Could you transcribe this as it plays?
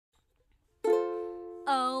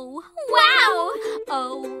Oh, wow!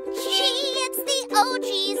 Oh, gee, it's the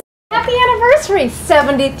OGs. Happy anniversary,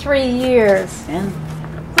 73 years.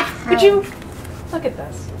 Could you look at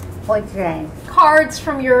this? What's that? Cards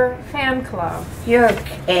from your fan club. You're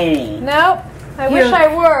kidding. Nope, I wish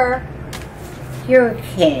I were. You're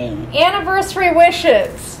kidding. Anniversary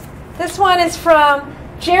wishes. This one is from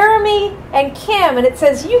Jeremy and Kim, and it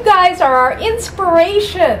says, you guys are our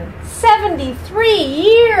inspiration. 73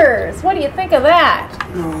 years. What do you think of that?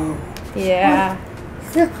 Oh. Yeah.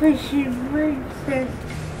 Birthday.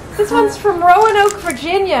 This one's from Roanoke,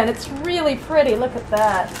 Virginia, and it's really pretty. Look at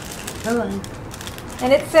that. Hello.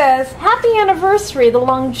 And it says, happy anniversary. The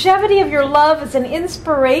longevity of your love is an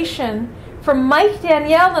inspiration. From Mike,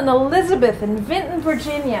 Danielle, and Elizabeth in Vinton,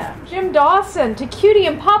 Virginia. Jim Dawson to Cutie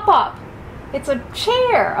and Pop-Up. It's a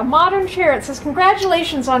chair, a modern chair. It says,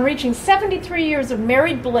 congratulations on reaching 73 years of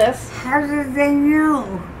married bliss. How did they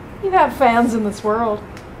know? You have fans in this world.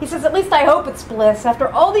 He says, at least I hope it's bliss. After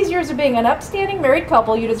all these years of being an upstanding married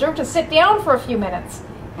couple, you deserve to sit down for a few minutes.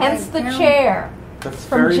 Hence the chair. That's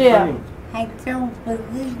from very Jim. funny. I don't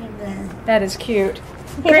believe that. That is cute.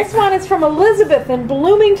 Hey, this one is from Elizabeth in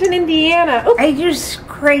Bloomington, Indiana. Oops. I'm just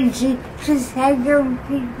crazy because I don't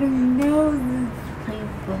even know these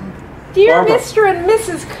people. Dear Barbara. Mr. and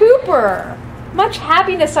Mrs. Cooper, much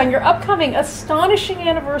happiness on your upcoming astonishing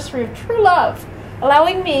anniversary of true love,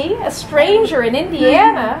 allowing me, a stranger in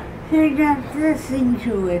Indiana. You're not listening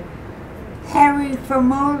to it. Harry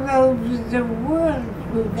from all over the world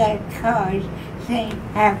who got cards saying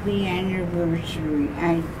happy anniversary.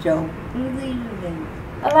 I don't believe it.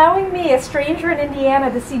 Allowing me, a stranger in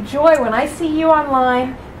Indiana, to see joy when I see you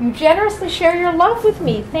online. You generously share your love with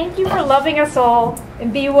me. Thank you for loving us all,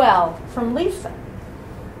 and be well. From Lisa.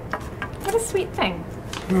 What a sweet thing.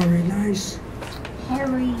 Very nice.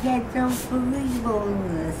 Harry, I don't believe all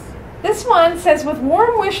this. This one says, with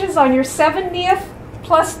warm wishes on your 70th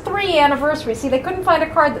plus 3 anniversary. See, they couldn't find a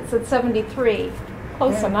card that said 73.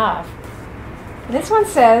 Close enough. And this one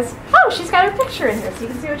says, oh, she's got her picture in here so you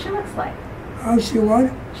can see what she looks like. Oh, she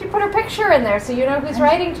what? She put her picture in there so you know who's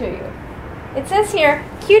writing to you. It says here,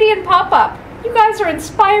 Cutie and Pop-Up. You guys are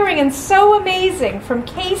inspiring and so amazing. From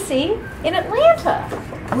Casey in Atlanta.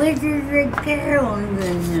 Where did it get on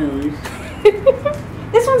the news?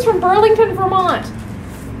 This one's from Burlington, Vermont.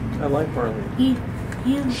 I like Barley.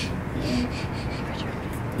 You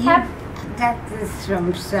got this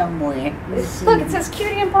from somewhere. Look, it says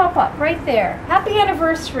Cutie and Pop-Up right there. Happy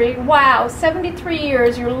anniversary. Wow, 73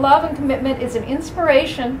 years. Your love and commitment is an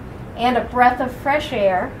inspiration and a breath of fresh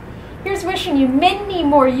air. Here's wishing you many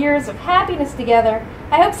more years of happiness together.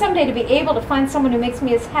 I hope someday to be able to find someone who makes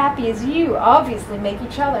me as happy as you obviously make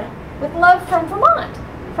each other. With love from Vermont,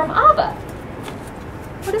 from Abba.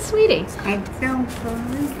 What a sweetie. I don't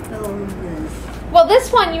believe all this. Well,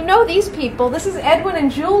 this one, you know these people. This is Edwin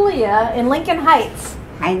and Julia in Lincoln Heights.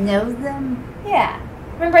 I know them. Yeah.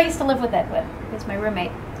 Remember I used to live with Edwin. He was my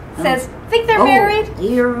roommate. Says, think they're married?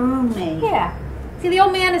 Your roommate. Yeah. See, the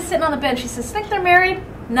old man is sitting on the bench. He says, think they're married?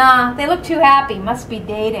 Nah, they look too happy. Must be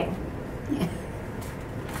dating.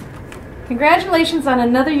 Congratulations on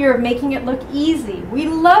another year of making it look easy. We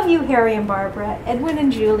love you, Harry and Barbara, Edwin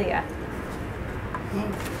and Julia.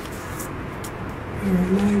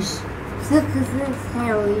 Very nice. Look at this,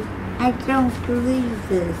 Harry. I don't believe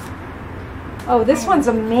this. Oh, this one's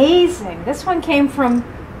amazing. This one came from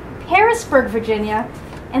Harrisburg, Virginia.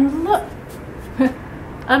 And look,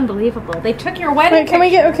 unbelievable. They took your wedding Wait, can we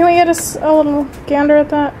get a little gander at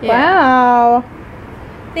that? Yeah. Wow.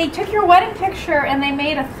 They took your wedding picture and they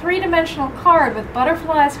made a 3-dimensional card with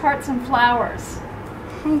butterflies, hearts, and flowers.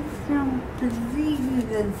 I don't believe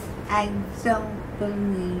this. I don't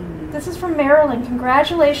believe it. This is from Marilyn.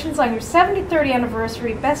 Congratulations on your 73rd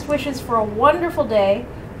anniversary. Best wishes for a wonderful day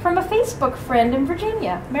from a Facebook friend in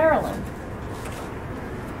Virginia, Marilyn.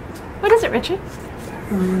 What is it, Richard?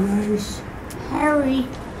 Very nice. Harry,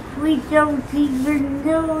 we don't even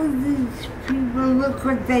know these people. Look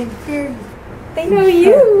what they did. They know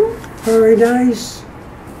you. Very nice.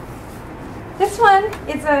 This one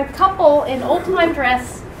is a couple in old-time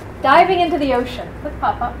dress diving into the ocean. Look,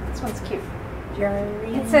 Papa. This one's cute.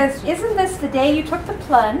 It says, isn't this the day you took the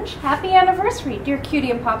plunge? Happy anniversary, dear Cutie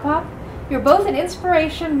and Pop-Pop. You're both an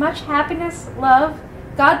inspiration, much happiness, love.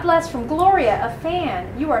 God bless from Gloria, a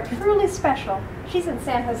fan. You are truly special. She's in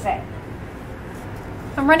San Jose.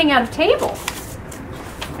 I'm running out of tables.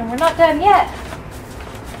 And we're not done yet.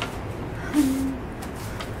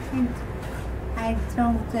 I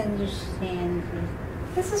don't understand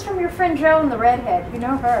it. This is from your friend Joan, the redhead. You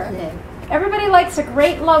know her. Yeah. Everybody likes a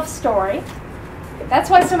great love story. That's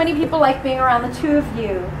why so many people like being around the two of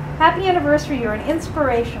you. Happy anniversary. You're an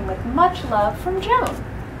inspiration. With much love from Joan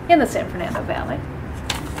in the San Fernando Valley.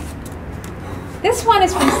 This one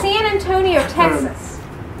is from San Antonio, Texas.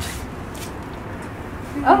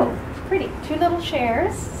 Oh, pretty. 2 little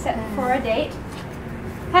chairs set for a date.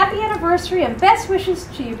 Happy anniversary and best wishes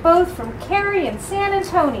to you both from Carrie in San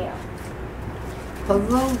Antonio.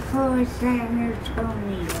 Hello for San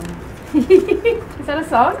Antonio. Is that a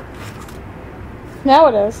song? Now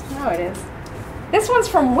it is. No, it is. This one's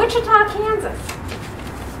from Wichita, Kansas.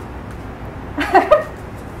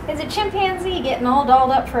 Is a chimpanzee getting all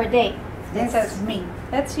dolled up for a date? That's me.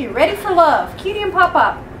 That's you. Ready for love. Cutie and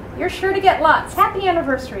Pop-Up. You're sure to get lots. Happy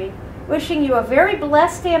anniversary. Wishing you a very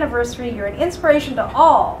blessed anniversary. You're an inspiration to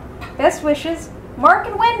all. Best wishes, Mark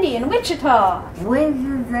and Wendy in Wichita. Where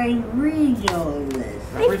do they read all this?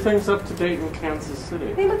 Everything's up to date in Kansas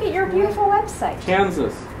City. They look at your beautiful website.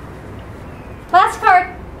 Kansas. Last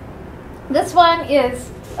card. This one is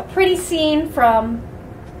a pretty scene from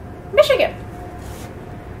Michigan.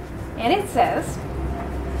 And it says,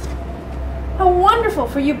 how wonderful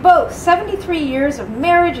for you both. 73 years of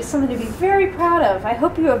marriage is something to be very proud of. I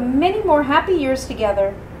hope you have many more happy years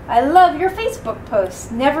together. I love your Facebook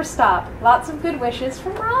posts. Never stop. Lots of good wishes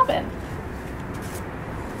from Robin.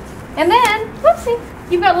 And then, whoopsie,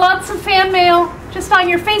 you've got lots of fan mail just on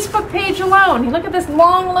your Facebook page alone. You look at this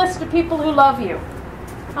long list of people who love you.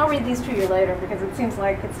 I'll read these to you later because it seems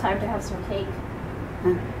like it's time to have some cake.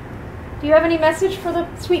 Do you have any message for the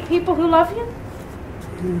sweet people who love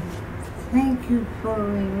you? Thank you for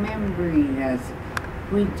remembering us.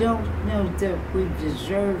 We don't know that we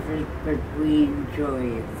deserve it, but we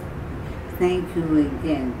enjoy it. Thank you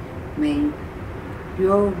again. May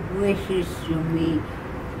your wishes to me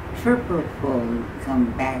triple-fold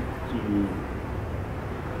come back to you.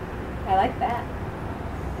 I like that.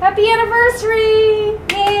 Happy anniversary!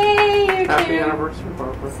 Yay! You're Happy cute. anniversary,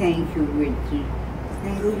 Barbara. Thank you, Richard.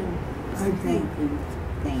 Thank you. Thank you.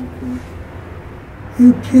 Thank you.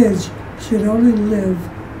 You kids should only live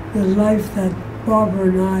the life that Barbara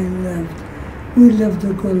and I lived. We lived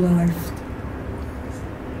a good life.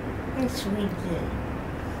 Yes, we did.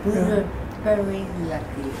 We were very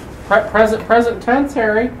lucky. Present tense,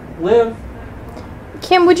 Harry. Live.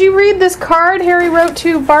 Kim, would you read this card Harry wrote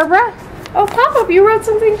to Barbara? Oh, Pop-Up, you wrote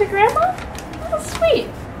something to Grandma? Oh, sweet.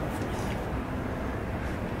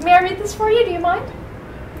 May I read this for you? Do you mind?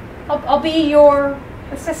 I'll be your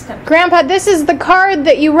assistant. Grandpa, this is the card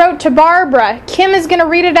that you wrote to Barbara. Kim is going to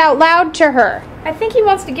read it out loud to her. I think he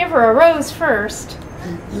wants to give her a rose first.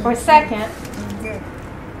 Or second.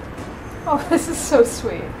 Oh, this is so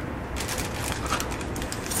sweet.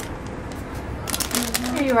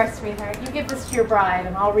 Here you are, sweetheart. You give this to your bride,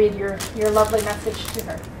 and I'll read your lovely message to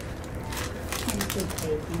her. Thank you,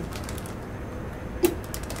 baby.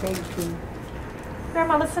 Thank you.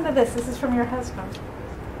 Grandma, listen to this. This is from your husband.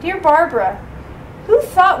 Dear Barbara, who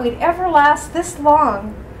thought we'd ever last this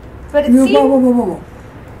long? But it seems... Whoa.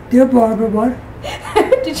 Dear Barbara, what?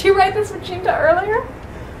 Did you write this with Ginta earlier?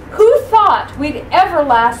 Who thought we'd ever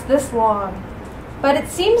last this long? But it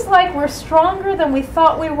seems like we're stronger than we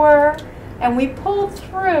thought we were, and we pulled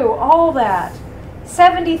through all that.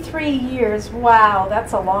 73 years. Wow,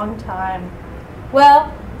 that's a long time.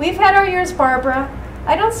 Well, we've had our years, Barbara.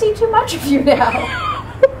 I don't see too much of you now.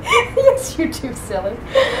 Yes, you do, silly.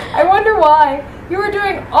 I wonder why. You are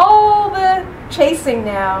doing all the chasing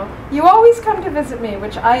now. You always come to visit me,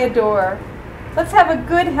 which I adore. Let's have a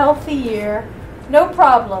good, healthy year. No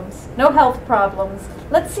problems. No health problems.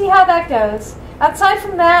 Let's see how that goes. Outside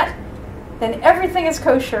from that, then everything is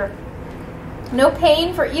kosher. No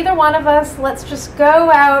pain for either one of us. Let's just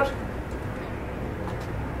go out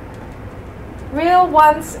real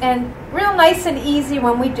once and real nice and easy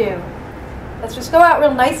when we do. Let's just go out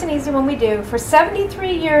real nice and easy when we do. For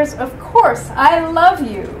 73 years, of course, I love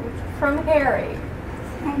you. From Harry.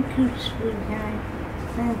 Thank you, sweetheart.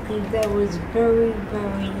 Thank you. That was very,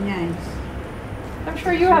 very nice. I'm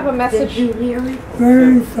sure you have a message. Did you hear it?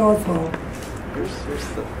 Very thoughtful. Here's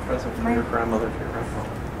the present from your grandmother to your grandpa.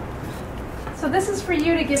 So this is for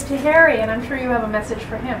you to give to Harry, and I'm sure you have a message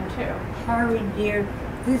for him, too. Harry, dear,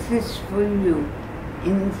 this is for you.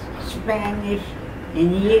 In Spanish,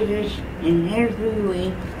 in Yiddish, in every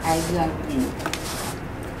way, I love you.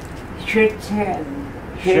 Je t'aime.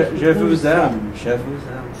 Je vous aime. Je vous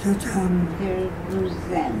aime. Je t'aime. Je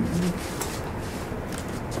vous aime.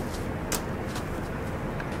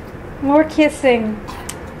 More kissing.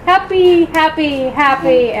 Happy, happy,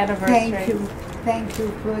 happy anniversary. Thank you. Thank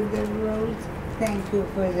you for the rose. Thank you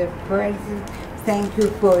for the present. Thank you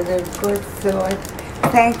for the good thoughts.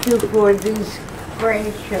 Thank you for these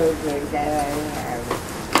grandchildren that I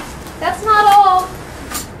have. That's not all.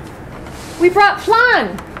 We brought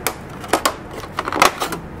flan.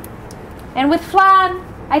 And with flan,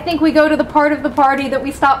 I think we go to the part of the party that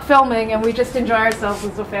we stop filming and we just enjoy ourselves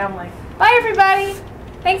as a family. Bye, everybody.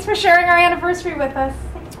 Thanks for sharing our anniversary with us.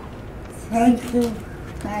 Thank you.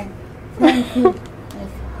 Thank you. I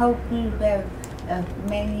hope you have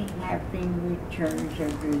many happy returns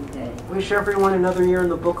every day. Wish everyone another year in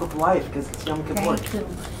the Book of Life because it's Yom Kippur. Thank you.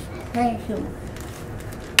 Thank you.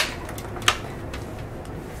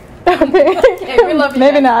 Okay, we love you.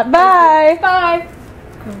 Maybe guys. not. Bye. Bye.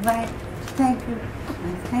 Goodbye. Thank you.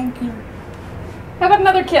 Thank you. How about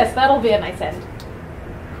another kiss? That'll be a nice end.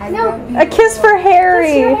 I No, love you A kiss for Kiss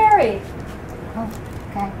Harry. your Harry.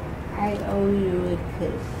 Okay. I owe you a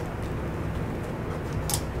kiss.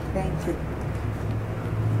 Thank you.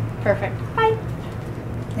 Perfect. Bye.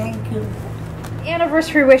 Thank you.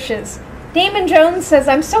 Anniversary wishes. Damon Jones says,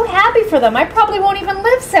 I'm so happy for them. I probably won't even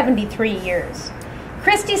live 73 years.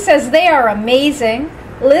 Christy says, they are amazing.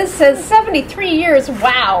 Liz says, 73 years.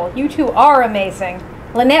 Wow, you two are amazing.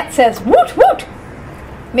 Lynette says, woot woot.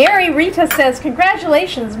 Mary Rita says,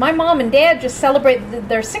 congratulations. My mom and dad just celebrated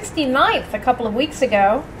their 69th a couple of weeks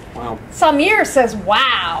ago. Wow. Samir says,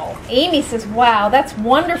 wow. Amy says, wow, that's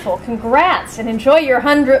wonderful. Congrats and enjoy your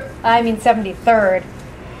 73rd.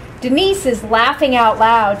 Denise is laughing out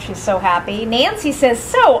loud. She's so happy. Nancy says,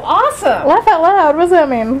 so awesome. Laugh out loud. What does that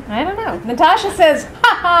mean? I don't know. Natasha says,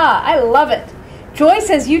 ha ha, I love it. Joy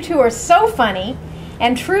says, you two are so funny.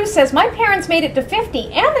 And True says, my parents made it to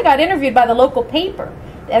 50 and they got interviewed by the local paper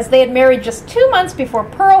as they had married just 2 months before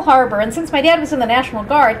Pearl Harbor. And since my dad was in the National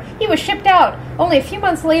Guard, he was shipped out only a few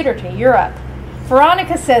months later to Europe.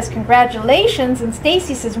 Veronica says, congratulations. And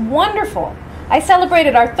Stacy says, wonderful. I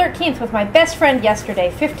celebrated our 13th with my best friend yesterday,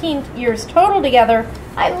 15 years total together.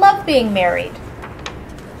 I love being married.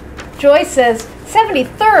 Joy says,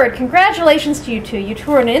 73rd, congratulations to you two. You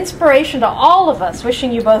two are an inspiration to all of us,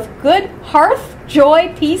 wishing you both good hearth,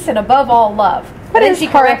 joy, peace, and above all, love. But then is she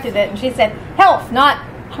hearth? corrected it, and she said, health, not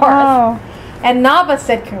hearth. Oh. And Nava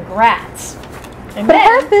said, congrats. And But then,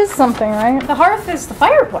 hearth is something, right? the hearth is the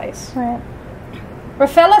fireplace. Right.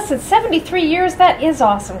 Rafaela said, 73 years, that is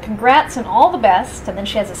awesome. Congrats and all the best. And then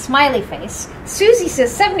she has a smiley face. Susie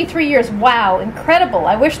says, 73 years, wow, incredible.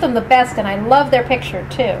 I wish them the best, and I love their picture,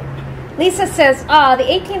 too. Lisa says, the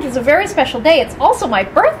 18th is a very special day. It's also my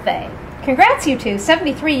birthday. Congrats, you two.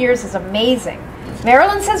 73 years is amazing.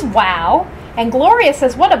 Marilyn says, wow. And Gloria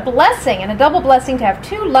says, what a blessing and a double blessing to have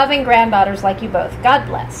two loving granddaughters like you both. God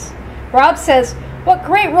bless. Rob says, what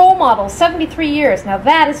great role models, 73 years. Now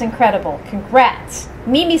that is incredible. Congrats.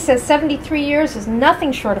 Mimi says 73 years is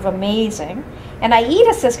nothing short of amazing. And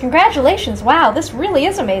Aida says, congratulations. Wow, this really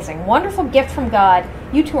is amazing. Wonderful gift from God.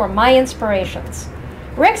 You two are my inspirations.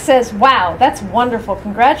 Rick says, wow, that's wonderful.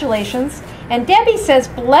 Congratulations. And Debbie says,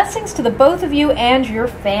 blessings to the both of you and your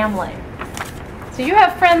family. So you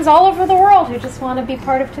have friends all over the world who just want to be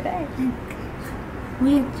part of today.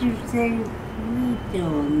 We have to say we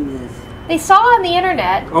doing this. They saw on the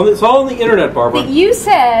internet Oh, it's all on the internet, Barbara. that you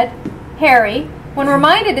said, Harry, when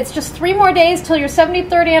reminded it's just 3 more days till your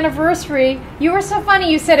 73rd anniversary, you were so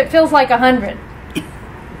funny you said it feels like 100.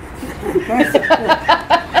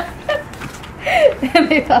 And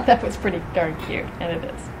they thought that was pretty darn cute, and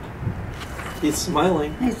it is. He's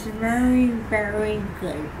smiling. It's very, very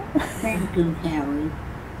good. Thank you, Harry.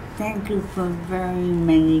 Thank you for very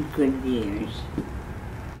many good years.